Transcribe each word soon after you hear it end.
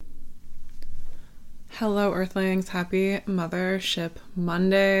Hello, Earthlings. Happy Mothership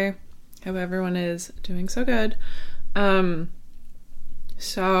Monday. Hope everyone is doing so good. Update.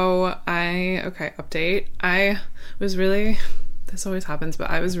 I was really, this always happens, but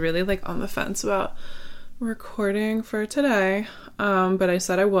I was really like on the fence about recording for today. But I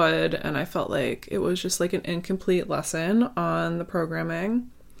said I would, and I felt like it was just like an incomplete lesson on the programming.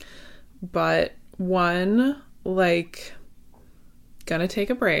 But gonna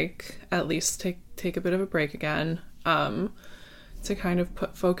take a break, at least take a bit of a break again, to kind of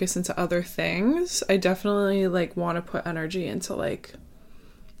put focus into other things. I definitely want to put energy into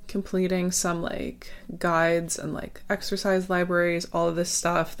completing some guides and exercise libraries, all of this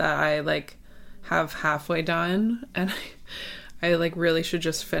stuff that I have halfway done, and I really should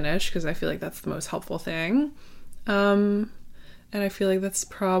just finish because I feel like that's the most helpful thing. And I feel like that's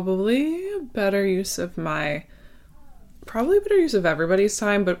probably a better use of everybody's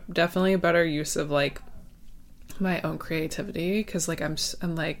time, but definitely a better use of my own creativity, because I don't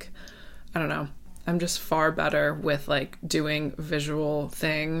know, I'm just far better with doing visual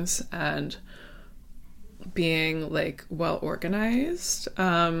things and being well organized.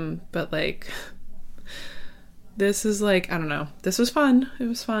 But this is I don't know, this was fun. It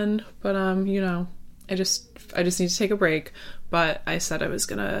was fun, but I just need to take a break. But I said I was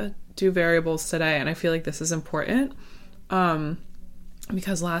gonna do variables today, and I feel like this is important.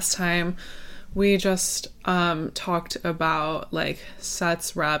 Because last time we just talked about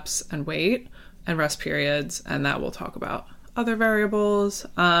sets, reps, and weight, and rest periods, and that we'll talk about other variables.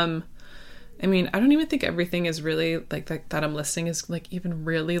 I mean, I don't even think everything is really that I'm listing is even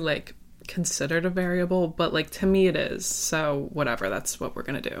really considered a variable, but to me it is. So whatever, that's what we're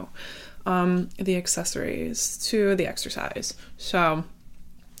gonna do. The accessories to the exercise. So,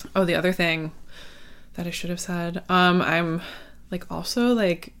 the other thing that I should have said, I'm also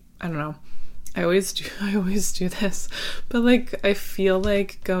I don't know, I always do this, but I feel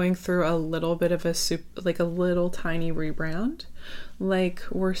going through a little bit of a a little tiny rebrand.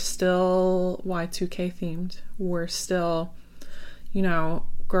 We're still Y2K themed. We're still,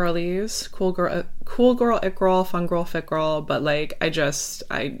 girlies, cool girl, it girl, fun girl, fit girl, but I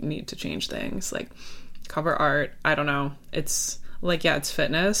need to change things. Cover art, I don't know, it's yeah, it's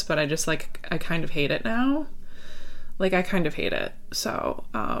fitness, but I just I kind of hate it now. I kind of hate it. So,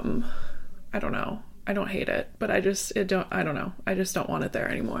 I don't know. I don't hate it, but I don't know. I just don't want it there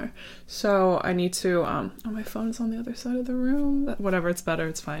anymore. So I need to, my phone's on the other side of the room. Whatever, it's better.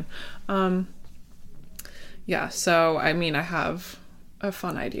 It's fine. Yeah, so, I mean, I have a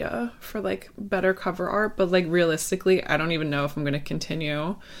fun idea for better cover art, but realistically, I don't even know if I'm going to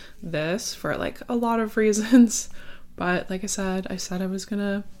continue this for a lot of reasons. But I said I was going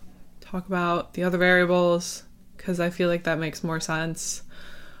to talk about the other variables because I feel that makes more sense.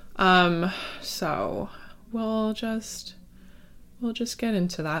 So we'll just get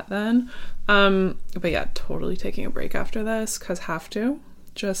into that then. But yeah, totally taking a break after this because I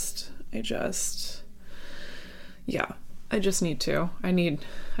need to. I need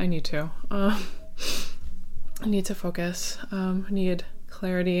to focus. I need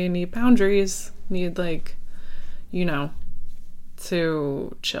clarity. I need boundaries. Need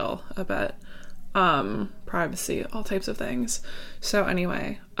to chill a bit. Privacy, all types of things. So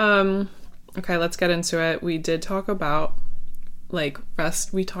anyway, okay, let's get into it. We did talk about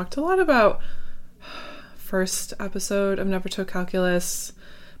rest. We talked a lot about first episode of Never Took Calculus,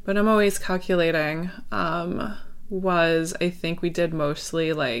 but I'm always calculating. I think we did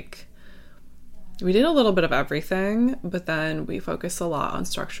mostly we did a little bit of everything, but then we focused a lot on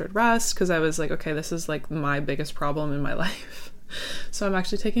structured rest because I was okay, this is my biggest problem in my life. So I'm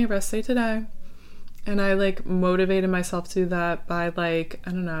actually taking a rest day today. And I motivated myself to do that by I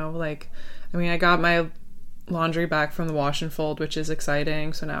don't know, I got my laundry back from the wash and fold, which is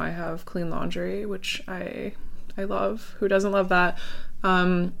exciting. So now I have clean laundry, which I love. Who doesn't love that?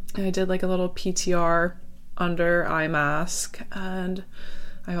 And I did a little PTR under eye mask, and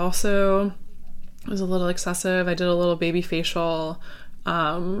I also was a little excessive. I did a little baby facial.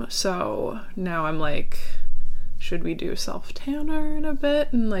 So now I'm should we do self-tanner in a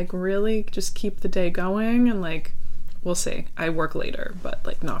bit and really just keep the day going? And we'll see. I work later,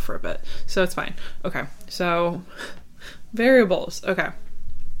 but not for a bit. So it's fine. Okay. So variables. Okay.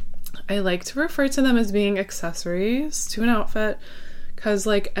 I like to refer to them as being accessories to an outfit because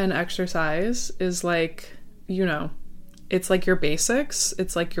an exercise is it's your basics.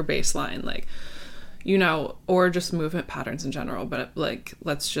 It's your baseline. Or just movement patterns in general, but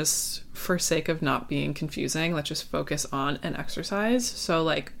let's just, for sake of not being confusing, let's just focus on an exercise.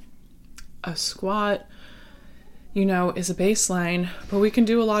 So a squat is a baseline, but we can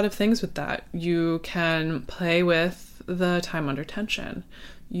do a lot of things with that. You can play with the time under tension.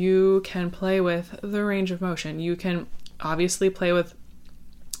 You can play with the range of motion. You can obviously play with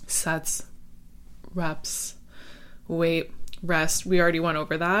sets, reps, weight, rest. We already went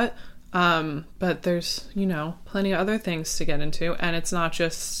over that. But there's, plenty of other things to get into. And it's not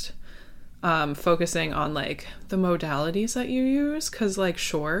just focusing on like the modalities that you use, because like,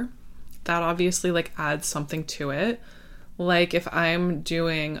 sure, that obviously like adds something to it. Like if I'm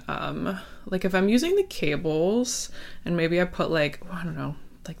doing, like if I'm using the cables and maybe I put like, I don't know,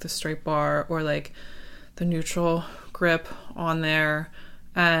 like the straight bar or like the neutral grip on there,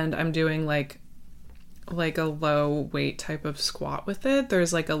 and I'm doing like a low weight type of squat with it,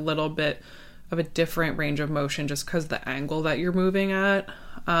 there's like a little bit of a different range of motion just because the angle that you're moving at,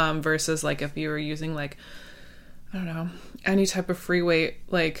 versus like if you were using like, I don't know, any type of free weight,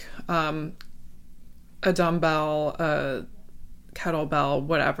 like a dumbbell, a kettlebell,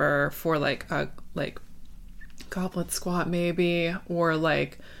 whatever, for like a goblet squat maybe, or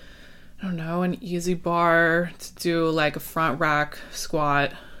like, I don't know, an easy bar to do like a front rack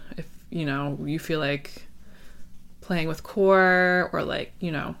squat if you feel like playing with core, or like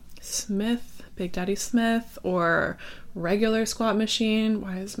Smith, Big Daddy Smith, or regular squat machine.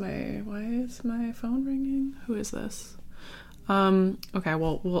 Why is my phone ringing? Who is this? Okay,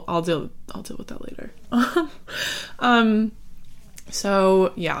 well I'll deal with that later.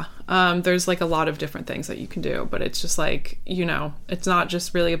 So yeah, there's like a lot of different things that you can do, but it's just like, it's not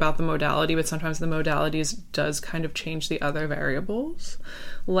just really about the modality, but sometimes the modalities does kind of change the other variables.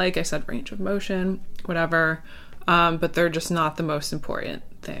 Like I said, range of motion, whatever. But they're just not the most important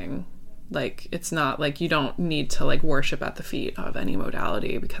thing. Like, it's not like you don't need to like worship at the feet of any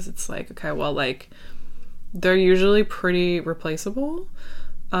modality, because it's like, okay, well, like they're usually pretty replaceable.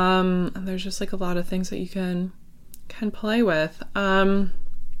 And there's just like a lot of things that you can play with. I'm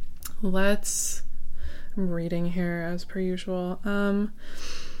reading here as per usual.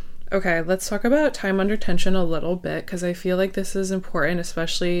 Okay, let's talk about time under tension a little bit, because I feel like this is important,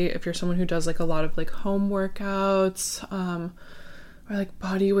 especially if you're someone who does like a lot of like home workouts, or like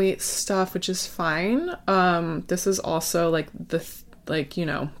body weight stuff, which is fine. This is also like the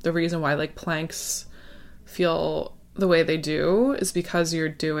reason why like planks feel the way they do is because you're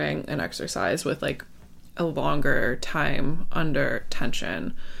doing an exercise with like a longer time under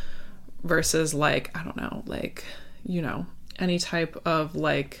tension versus like, I don't know, like, any type of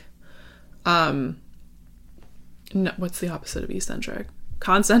like, what's the opposite of eccentric?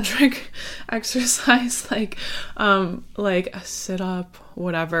 Concentric exercise, like a sit up,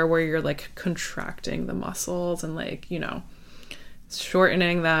 whatever, where you're like contracting the muscles and like,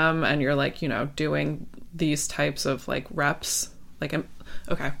 shortening them, and you're like, doing these types of like reps. Like,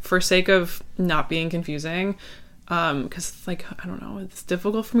 okay, for sake of not being confusing, because like, I don't know, it's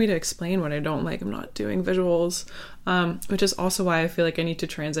difficult for me to explain what I don't like. I'm not doing visuals, which is also why I feel like I need to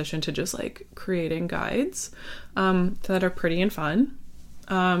transition to just like creating guides that are pretty and fun,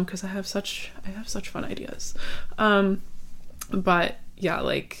 because I have such fun ideas. But yeah,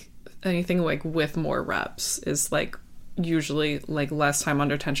 like anything like with more reps is like usually like less time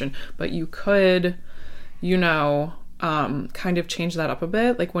under tension, but you could, kind of change that up a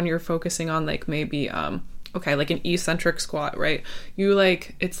bit. Like when you're focusing on like maybe, okay, like an eccentric squat, right? You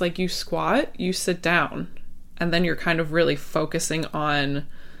like, it's like you squat, you sit down, and then you're kind of really focusing on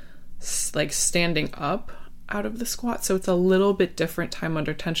like standing up out of the squat. So it's a little bit different time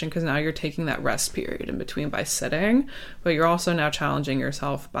under tension, because now you're taking that rest period in between by sitting, but you're also now challenging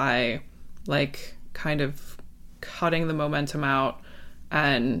yourself by like kind of cutting the momentum out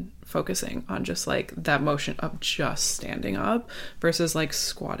and focusing on just like that motion of just standing up versus like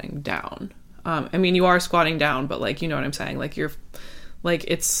squatting down. I mean, you are squatting down, but like, you know what I'm saying? Like you're like,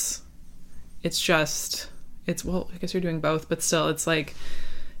 well, I guess you're doing both, but still it's like,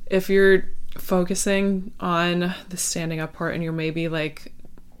 if you're focusing on the standing up part and you're maybe like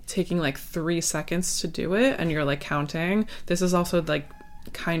taking like 3 seconds to do it and you're like counting, this is also like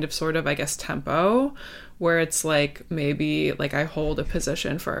kind of sort of, I guess, tempo, where it's like maybe like I hold a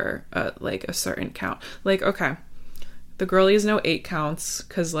position for like a certain count. Like, okay, the girlies know 8 counts,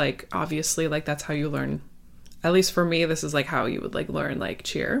 because like obviously like that's how you learn, at least for me, this is like how you would like learn like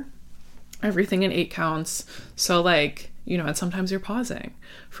cheer, everything in 8 counts. So like, and sometimes you're pausing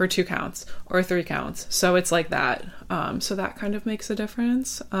for 2 counts or 3 counts, so it's like that. So that kind of makes a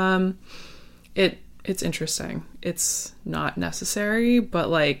difference. It's interesting. It's not necessary, but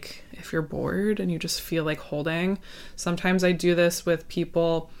like if you're bored and you just feel like holding, sometimes I do this with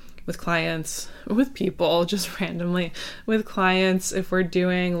people, with clients, with people, just randomly with clients, if we're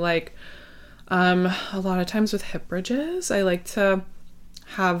doing like A lot of times with hip bridges, I like to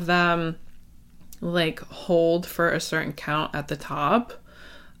have them like hold for a certain count at the top.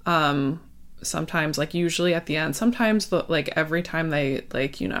 Sometimes like usually at the end, sometimes like every time they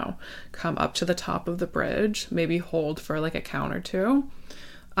like, you know, come up to the top of the bridge, maybe hold for like a count or two,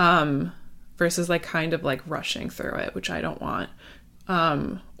 versus like kind of like rushing through it, which I don't want.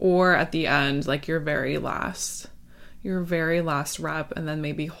 Or at the end, like your very last rep, and then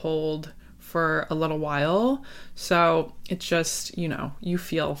maybe hold for a little while. So it's just, you know, you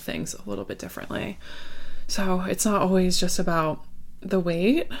feel things a little bit differently. So it's not always just about the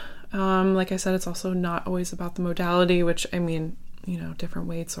weight. Like I said, it's also not always about the modality, which, I mean, you know, different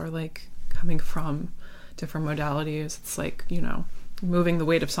weights are like coming from different modalities. It's like, you know, moving the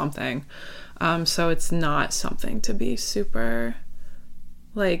weight of something. So it's not something to be super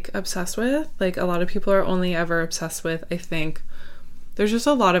like obsessed with. Like a lot of people are only ever obsessed with, I think, there's just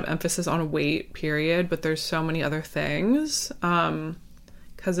a lot of emphasis on weight, period, but there's so many other things.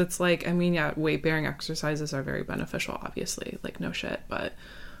 Because it's like, I mean, yeah, weight-bearing exercises are very beneficial, obviously, like no shit, but,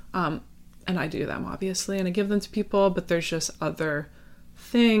 and I do them, obviously, and I give them to people, but there's just other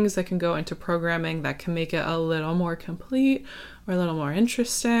things that can go into programming that can make it a little more complete or a little more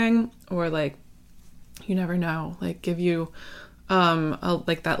interesting, or like, you never know, like give you,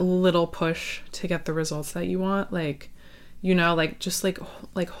 like that little push to get the results that you want, like, you know, like just like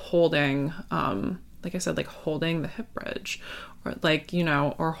holding, like I said, like holding the hip bridge, or like, you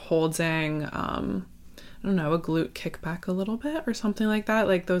know, or holding, I don't know, a glute kickback a little bit or something like that.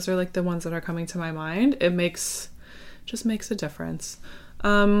 Like those are like the ones that are coming to my mind. Just makes a difference.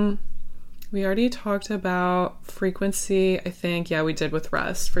 We already talked about frequency. I think, yeah, we did with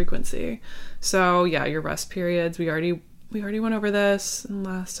rest frequency. So yeah, your rest periods, we already went over this in the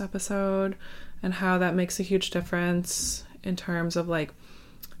last episode, and how that makes a huge difference in terms of like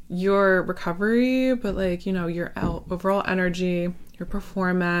your recovery, but like, you know, your overall energy, your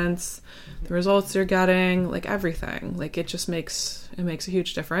performance, the results you're getting, like everything. Like it just makes a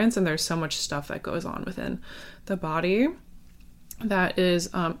huge difference. And there's so much stuff that goes on within the body that is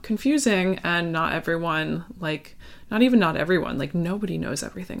confusing, and not everyone, like not everyone, like nobody knows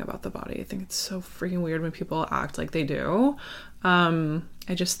everything about the body. I think it's so freaking weird when people act like they do.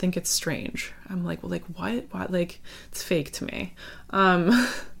 I just think it's strange. I'm like, well, like what? Like it's fake to me.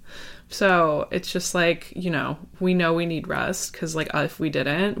 So it's just like, you know we need rest, because like if we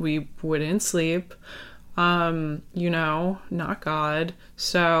didn't, we wouldn't sleep. You know, not God.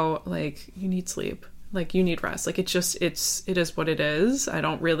 So like you need sleep. Like you need rest. Like it is what it is. I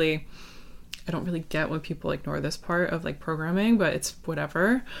don't really get when people ignore this part of like programming, but it's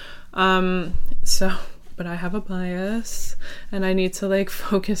whatever. But I have a bias and I need to like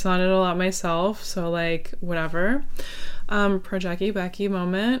focus on it a lot myself. So like whatever. Pro Jackie Becky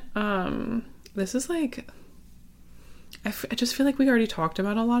moment. This is like, I just feel like we already talked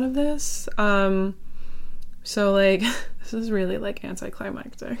about a lot of this. So like this is really like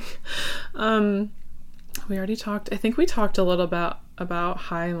anticlimactic. We already talked, I think we talked a little about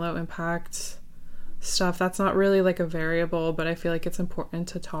high and low impact stuff. That's not really like a variable, but I feel like it's important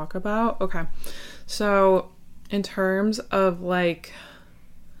to talk about. Okay. So in terms of like,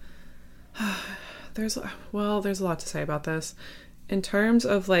 there's a lot to say about this. In terms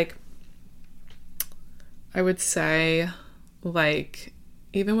of like, I would say like,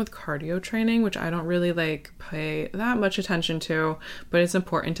 even with cardio training, which I don't really like pay that much attention to, but it's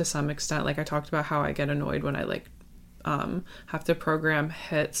important to some extent. Like I talked about how I get annoyed when I like have to program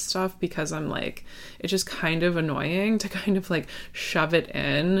HIIT stuff, because I'm like, it's just kind of annoying to kind of like shove it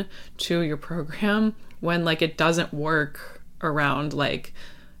in to your program when like it doesn't work around like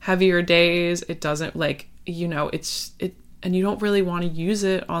heavier days. It doesn't like, you know, and you don't really want to use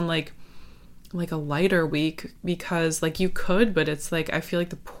it on like a lighter week, because like you could, but it's like, I feel like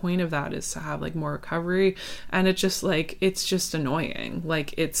the point of that is to have like more recovery, and it just like, it's just annoying.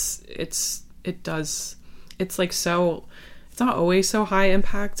 Like it's like, so it's not always so high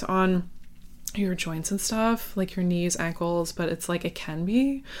impact on your joints and stuff, like your knees, ankles, but it's like, it can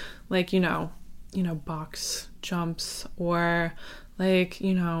be like, you know, box jumps, or like,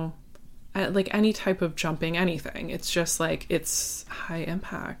 you know, like any type of jumping, anything. It's just like, it's high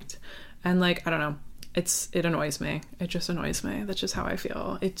impact. And like, I don't know, it annoys me. It just annoys me. That's just how I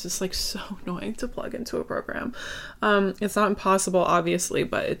feel. It's just like so annoying to plug into a program. It's not impossible, obviously,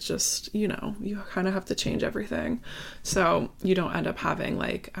 but it's just, you know, you kind of have to change everything. So you don't end up having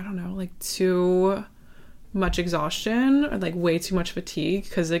like, I don't know, like too much exhaustion or like way too much fatigue,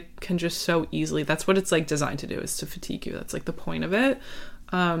 because it can just so easily, that's what it's like designed to do, is to fatigue you. That's like the point of it.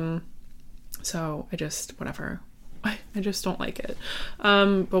 So I just, whatever. I just don't like it.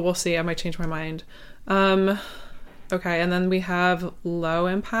 But we'll see. I might change my mind. Okay, and then we have low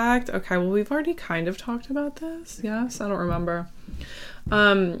impact. Okay, well, we've already kind of talked about this. Yes, I don't remember.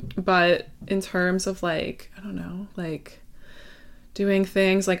 But in terms of like, I don't know, like doing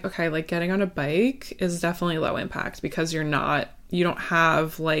things like, okay, like getting on a bike is definitely low impact because you don't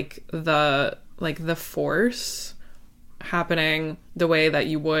have like the force happening the way that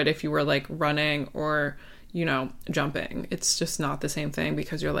you would if you were like running or, you know, jumping. It's just not the same thing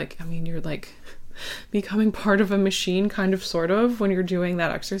because you're like, I mean, you're like becoming part of a machine kind of sort of when you're doing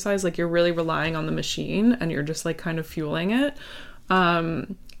that exercise. Like you're really relying on the machine and you're just like kind of fueling it.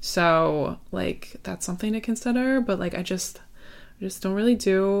 So like that's something to consider, but like I just don't really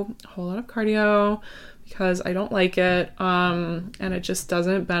do a whole lot of cardio because I don't like it. And it just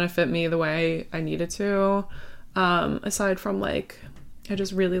doesn't benefit me the way I need it to. Aside from like, I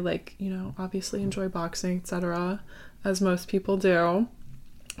just really like, you know, obviously enjoy boxing, etc., as most people do.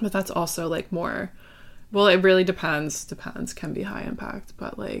 But that's also like more, well, it really depends, can be high impact,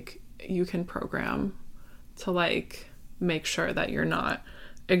 but like you can program to like make sure that you're not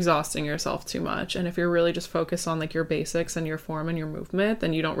exhausting yourself too much. And if you're really just focused on like your basics and your form and your movement,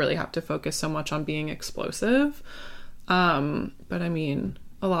 then you don't really have to focus so much on being explosive. But I mean,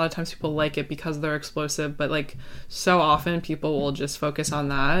 a lot of times people like it because they're explosive, but like so often people will just focus on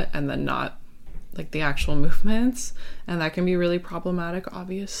that and then not like the actual movements, and that can be really problematic,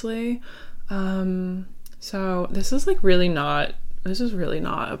 obviously. So this is really not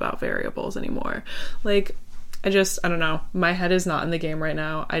about variables anymore. Like I don't know, my head is not in the game right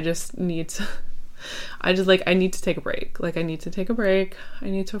now. I need to take a break. Like I need to take a break. I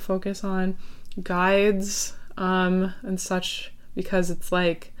need to focus on guides and such, because it's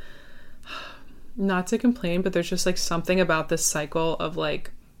like, not to complain, but there's just like something about this cycle of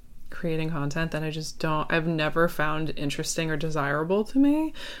like creating content that I've never found interesting or desirable to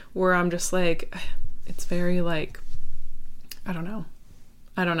me, where I'm just like, it's very like, I don't know.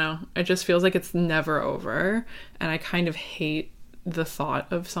 It just feels like it's never over, and I kind of hate the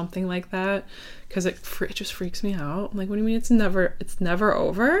thought of something like that because it just freaks me out. I'm like, what do you mean it's never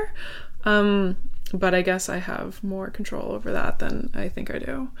over? But I guess I have more control over that than I think I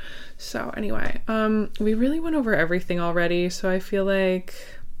do. So anyway, we really went over everything already, so I feel like,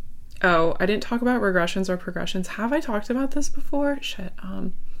 oh, I didn't talk about regressions or progressions. Have I talked about this before? Shit.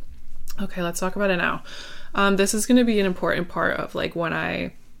 Okay, let's talk about it now. This is going to be an important part of like when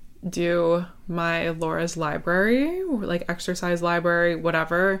I do my Laura's library, or like exercise library,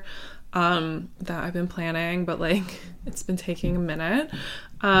 whatever, that I've been planning, but like it's been taking a minute.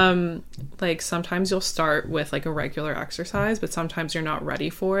 Like sometimes you'll start with like a regular exercise, but sometimes you're not ready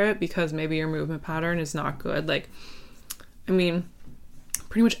for it because maybe your movement pattern is not good. Like, I mean,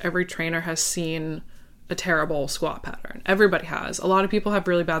 pretty much every trainer has seen a terrible squat pattern. Everybody has. A lot of people have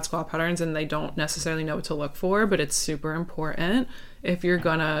really bad squat patterns and they don't necessarily know what to look for, but it's super important if you're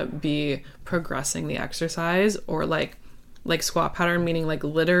gonna be progressing the exercise, or like squat pattern, meaning like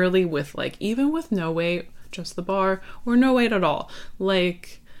literally with like, even with no weight, just the bar, or no weight at all,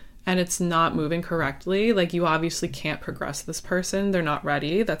 like, and it's not moving correctly, like you obviously can't progress this person. They're not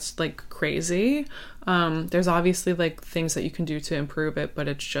ready. That's like crazy. There's obviously like things that you can do to improve it, but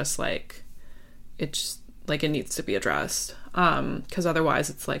it's just like, it needs to be addressed, because otherwise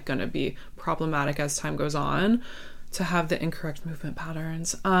it's like going to be problematic as time goes on to have the incorrect movement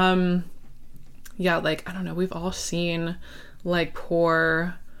patterns. Yeah, like, I don't know, we've all seen like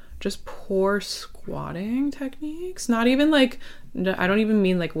poor squatting techniques. Not even like, I don't even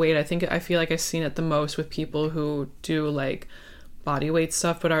mean like weight. I feel like I've seen it the most with people who do like body weight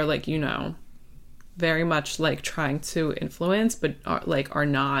stuff, but are like, you know, very much like trying to influence, but are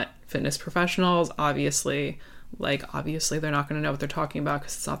not fitness professionals. Obviously they're not going to know what they're talking about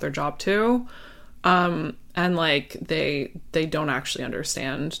because it's not their job to. And like they don't actually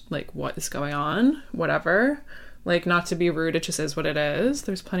understand like what is going on, whatever. Like, not to be rude, it just is what it is.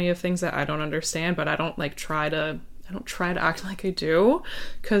 There's plenty of things that I don't understand, but I don't try to act like I do,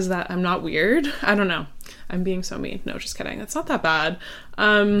 because that I'm not weird. I don't know. I'm being so mean. No, just kidding. It's not that bad.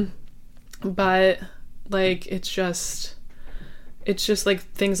 But like, it's just like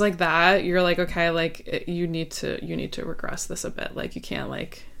things like that. You're like, okay, like you need to regress this a bit. Like, you can't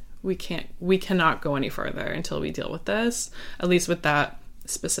like, we cannot go any further until we deal with this, at least with that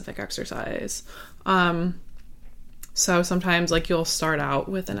specific exercise. So sometimes like you'll start out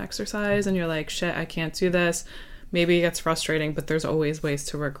with an exercise and you're like, shit, I can't do this. Maybe it gets frustrating, but there's always ways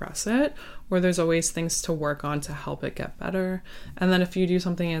to regress it, or there's always things to work on to help it get better. And then if you do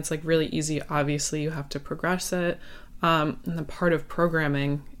something and it's like really easy, obviously you have to progress it. And then part of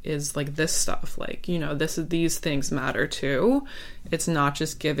programming is like this stuff, like, you know, these things matter too. It's not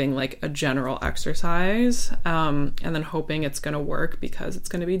just giving like a general exercise and then hoping it's going to work because it's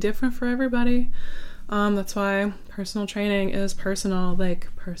going to be different for everybody. That's why personal training is personal,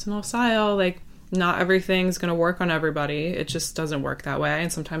 like personal style. Like not everything's going to work on everybody. It just doesn't work that way.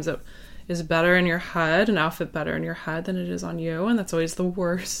 And sometimes it is better in your head, an outfit better in your head than it is on you, and that's always the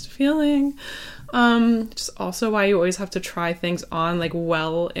worst feeling. Just also why you always have to try things on like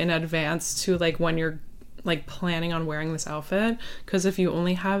well in advance to like when you're like planning on wearing this outfit, because if you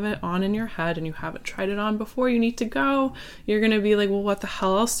only have it on in your head and you haven't tried it on before you need to go, you're gonna be like, well, what the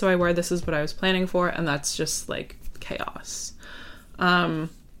hell else do I wear? This is what I was planning for, and that's just like chaos,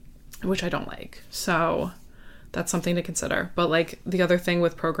 which I don't like. So that's something to consider. But like the other thing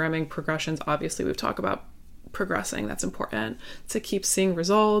with programming progressions, obviously we've talked about progressing. That's important to keep seeing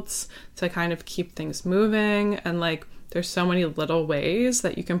results, to kind of keep things moving. And like there's so many little ways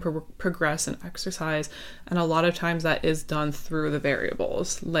that you can progress and exercise. And a lot of times that is done through the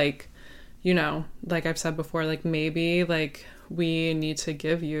variables. Like, you know, like I've said before, like maybe like we need to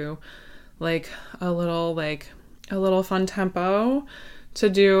give you like a little fun tempo to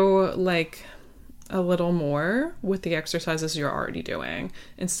do like a little more with the exercises you're already doing,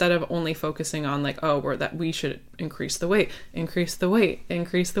 instead of only focusing on like, oh, we should increase the weight.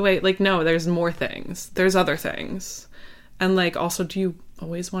 Like, no, there's more things. There's other things. And like, also, do you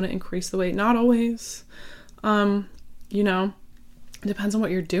always want to increase the weight? Not always. You know, it depends on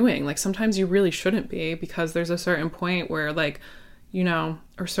what you're doing. Like sometimes you really shouldn't be, because there's a certain point where like, you know,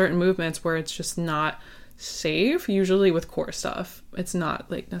 or certain movements where it's just not safe. Usually with core stuff, it's not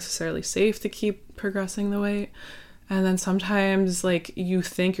like necessarily safe to keep progressing the weight. And then sometimes like you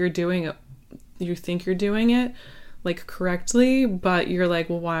think you're doing it like correctly, but you're like,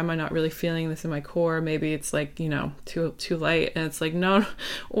 well, why am I not really feeling this in my core? Maybe it's like, you know, too light. And it's like, no.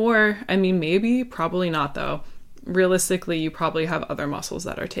 Or I mean, maybe, probably not though. Realistically, you probably have other muscles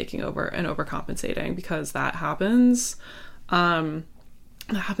that are taking over and overcompensating, because that happens. That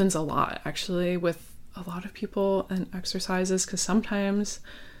happens a lot actually with a lot of people and exercises, because sometimes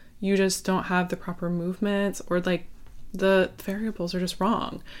you just don't have the proper movements, or like the variables are just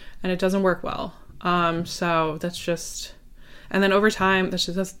wrong and it doesn't work well. So that's just, and then over time that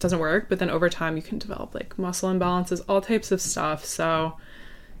just doesn't work, but then over time you can develop like muscle imbalances, all types of stuff. So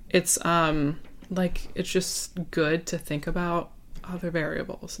it's like it's just good to think about other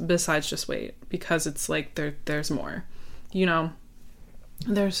variables besides just weight, because it's like there's more, you know,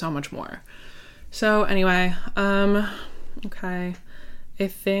 there's so much more. So anyway, okay, I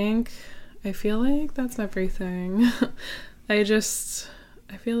feel like that's everything. I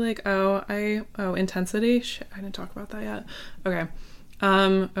feel like, intensity. Shit, I didn't talk about that yet. Okay.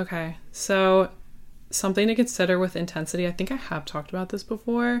 Okay. So something to consider with intensity. I think I have talked about this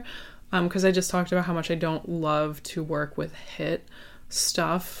before, because I just talked about how much I don't love to work with HIIT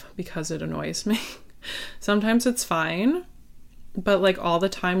stuff because it annoys me. Sometimes it's fine, but like all the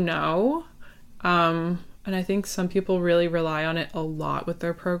time, no. And I think some people really rely on it a lot with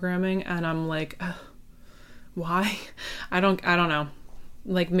their programming, and I'm like, why? I don't know.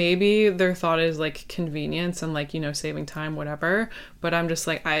 Like maybe their thought is like convenience and like, you know, saving time, whatever. But I'm just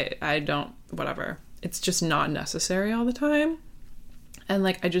like, I don't, whatever. It's just not necessary all the time. And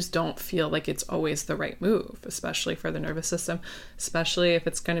like, I just don't feel like it's always the right move, especially for the nervous system, especially if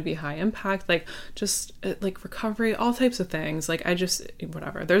it's going to be high impact, like just like recovery, all types of things. Like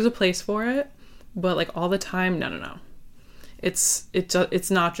whatever, there's a place for it, but like all the time, no. It's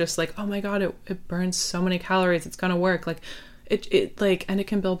not just like, oh my God, it burns so many calories, it's going to work. Like it like, and it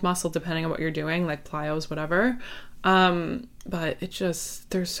can build muscle depending on what you're doing, like plyos, whatever. But it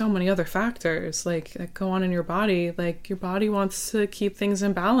just, there's so many other factors like that go on in your body. Like your body wants to keep things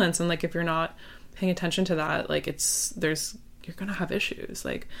in balance. And like, if you're not paying attention to that, like you're going to have issues.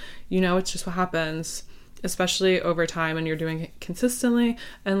 Like, you know, it's just what happens, especially over time, and you're doing it consistently.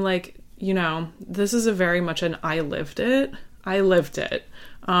 And like, you know, this is a very much an, I lived it.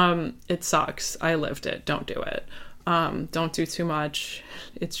 It sucks. I lived it. Don't do it. Don't do too much.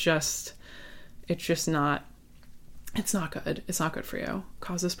 It's not good. It's not good for you.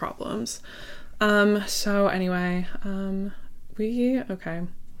 Causes problems. So anyway, okay.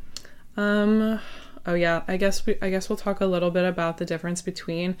 Oh yeah, I guess we'll talk a little bit about the difference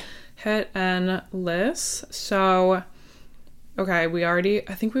between HIIT and LISS. So, okay,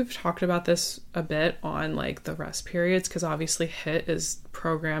 I think we've talked about this a bit on like the rest periods, because obviously HIIT is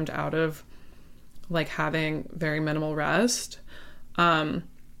programmed out of like having very minimal rest.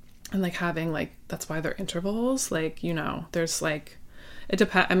 And like having like, that's why they're intervals. Like, you know, there's like,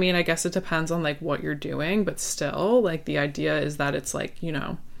 I mean, I guess it depends on like what you're doing, but still, like the idea is that it's like, you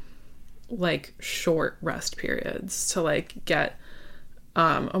know, like short rest periods to like get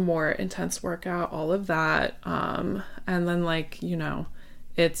a more intense workout, all of that. And then like, you know,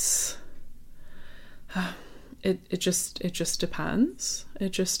 it's it just depends.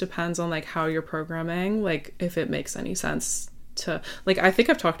 It just depends on like how you're programming, like if it makes any sense to, like, I think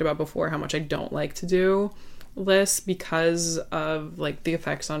I've talked about before how much I don't like to do LISS because of like the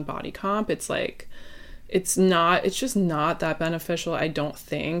effects on body comp. It's like it's just not that beneficial, I don't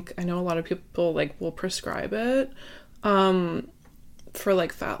think. I know a lot of people like will prescribe it for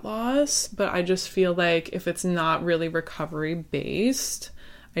like fat loss, but I just feel like if it's not really recovery based,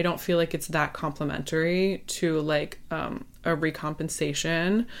 I don't feel like it's that complementary to like a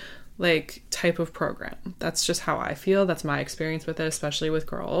recompensation like type of program. That's just how I feel. That's my experience with it, especially with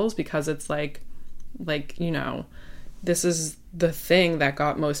girls, because it's like, you know, this is the thing that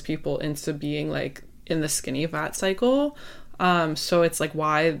got most people into being like in the skinny fat cycle. So it's like,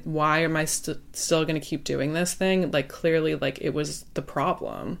 why am I still going to keep doing this thing? Like clearly like it was the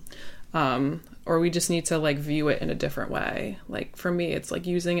problem. Or we just need to like view it in a different way. Like for me, it's like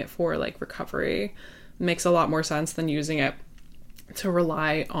using it for like recovery makes a lot more sense than using it to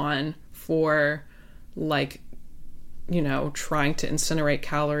rely on for like, you know, trying to incinerate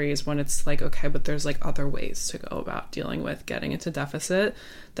calories when it's like, okay, but there's like other ways to go about dealing with getting into deficit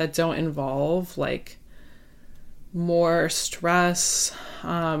that don't involve like more stress,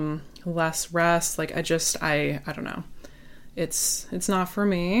 less rest. Like I don't know. It's not for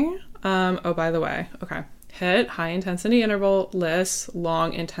me. Oh, by the way, okay. HIIT, high intensity interval, LISS,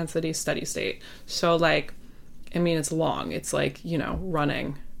 long intensity steady state. So like, I mean, it's long. It's like, you know,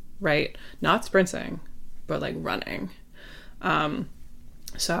 running, right? Not sprinting, but like running.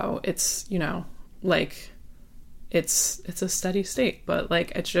 So it's, you know, like it's a steady state, but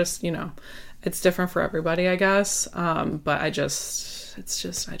like, it's just, you know, it's different for everybody, I guess. But I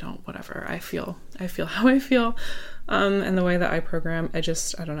don't, whatever. I feel how I feel. And the way that I program, I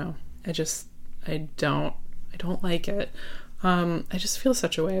don't know. I don't like it. I just feel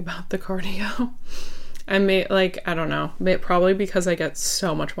such a way about the cardio. I don't know, probably because I get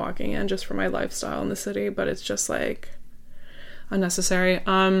so much walking in just for my lifestyle in the city, but it's just like unnecessary.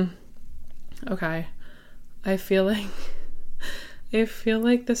 Okay. I feel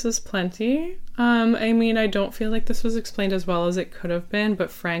like this is plenty. I mean, I don't feel like this was explained as well as it could have been,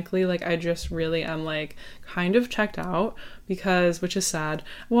 but frankly, like, I just really am, like, kind of checked out because, which is sad.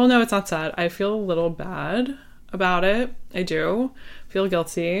 Well, no, it's not sad. I feel a little bad about it. I do feel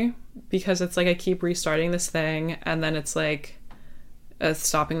guilty because it's like I keep restarting this thing and then it's like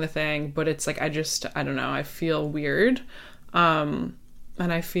stopping the thing, but it's like, I don't know. I feel weird. And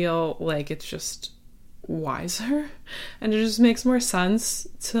I feel like it's just wiser and it just makes more sense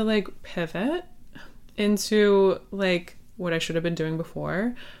to like pivot into like what I should have been doing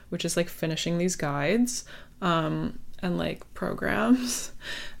before, which is like finishing these guides and like programs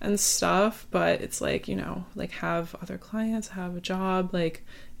and stuff. But it's like, you know, like have other clients, have a job, like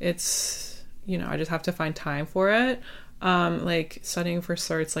it's, you know, I just have to find time for it. Like studying for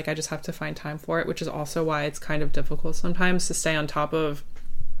certs, like I just have to find time for it, which is also why it's kind of difficult sometimes to stay on top of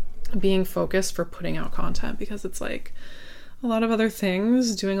being focused for putting out content, because it's like a lot of other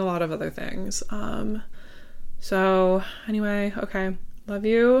things, doing a lot of other things. So anyway, okay, love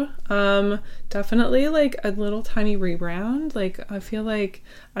you. Definitely like a little tiny rebrand. Like I feel like,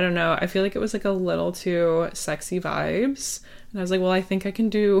 I don't know, I feel like it was like a little too sexy vibes, and I was like, well, I think I can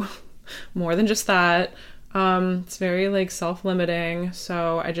do more than just that. It's very like self-limiting,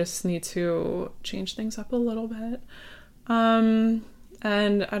 so I just need to change things up a little bit.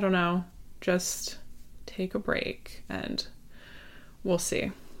 And I don't know, just take a break and we'll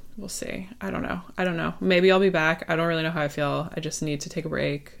see. I don't know. Maybe I'll be back. I don't really know how I feel. I just need to take a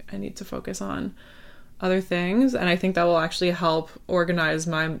break. I need to focus on other things. And I think that will actually help organize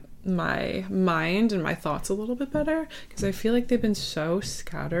my mind and my thoughts a little bit better, because I feel like they've been so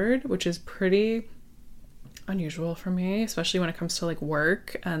scattered, which is pretty unusual for me, especially when it comes to like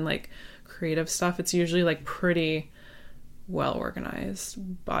work and like creative stuff. It's usually like pretty well organized,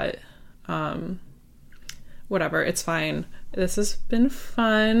 but whatever, it's fine. This has been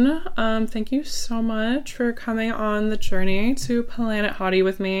fun. Thank you so much for coming on the journey to Planet Hottie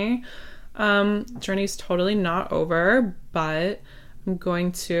with me. Journey's totally not over, but I'm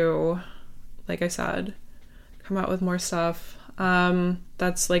going to, like I said, come out with more stuff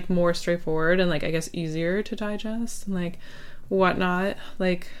that's like more straightforward and like I guess easier to digest and like whatnot.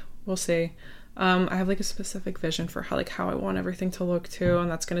 Like we'll see. I have like a specific vision for how I want everything to look too,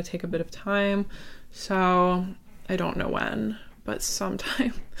 and that's going to take a bit of time, so I don't know when, but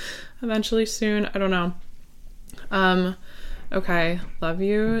sometime eventually soon. I don't know. Okay, love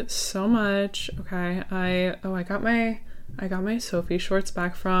you so much. Okay, I got my Soffe shorts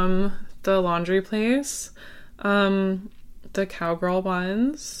back from the laundry place. The Cowgirl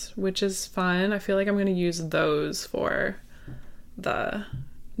ones, which is fun. I feel like I'm gonna use those for the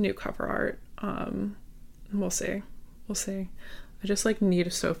new cover art. We'll see. I just like need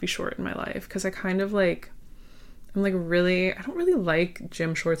a Soffe short in my life because I kind of like, I don't really like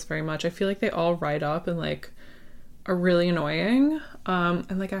gym shorts very much. I feel like they all ride up and like are really annoying.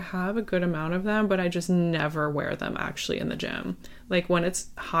 And like I have a good amount of them, but I just never wear them actually in the gym. Like when it's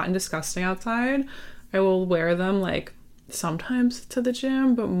hot and disgusting outside, I will wear them like sometimes to the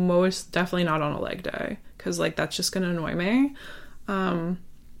gym, but most definitely not on a leg day because like that's just gonna annoy me.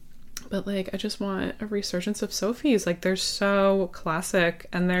 But like I just want a resurgence of Soffes. Like they're so classic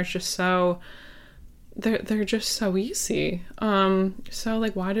and they're just so easy. So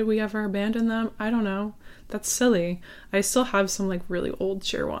like why did we ever abandon them? I don't know. That's silly. I still have some like really old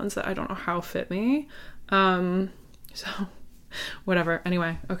cheer ones that I don't know how fit me. So whatever.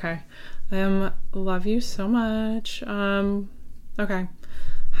 Anyway, okay. Love you so much. Okay.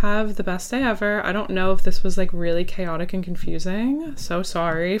 Have the best day ever. I don't know if this was like really chaotic and confusing. So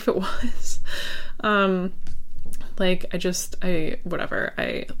sorry if it was. Like whatever.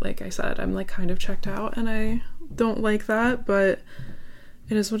 Like I said, I'm like kind of checked out and I don't like that, but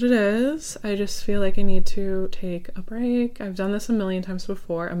it is what it is. I just feel like I need to take a break. I've done this a million times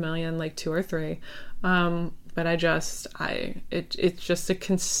before, like 2 or 3. But it's just a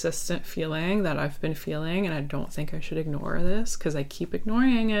consistent feeling that I've been feeling, and I don't think I should ignore this because I keep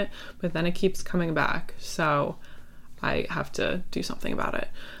ignoring it, but then it keeps coming back. So I have to do something about it.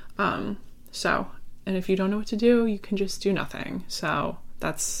 And if you don't know what to do, you can just do nothing. So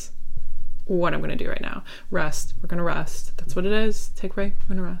that's what I'm going to do right now. Rest. We're going to rest. That's what it is. Take a break.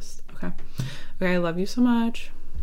 We're going to rest. Okay. I love you so much.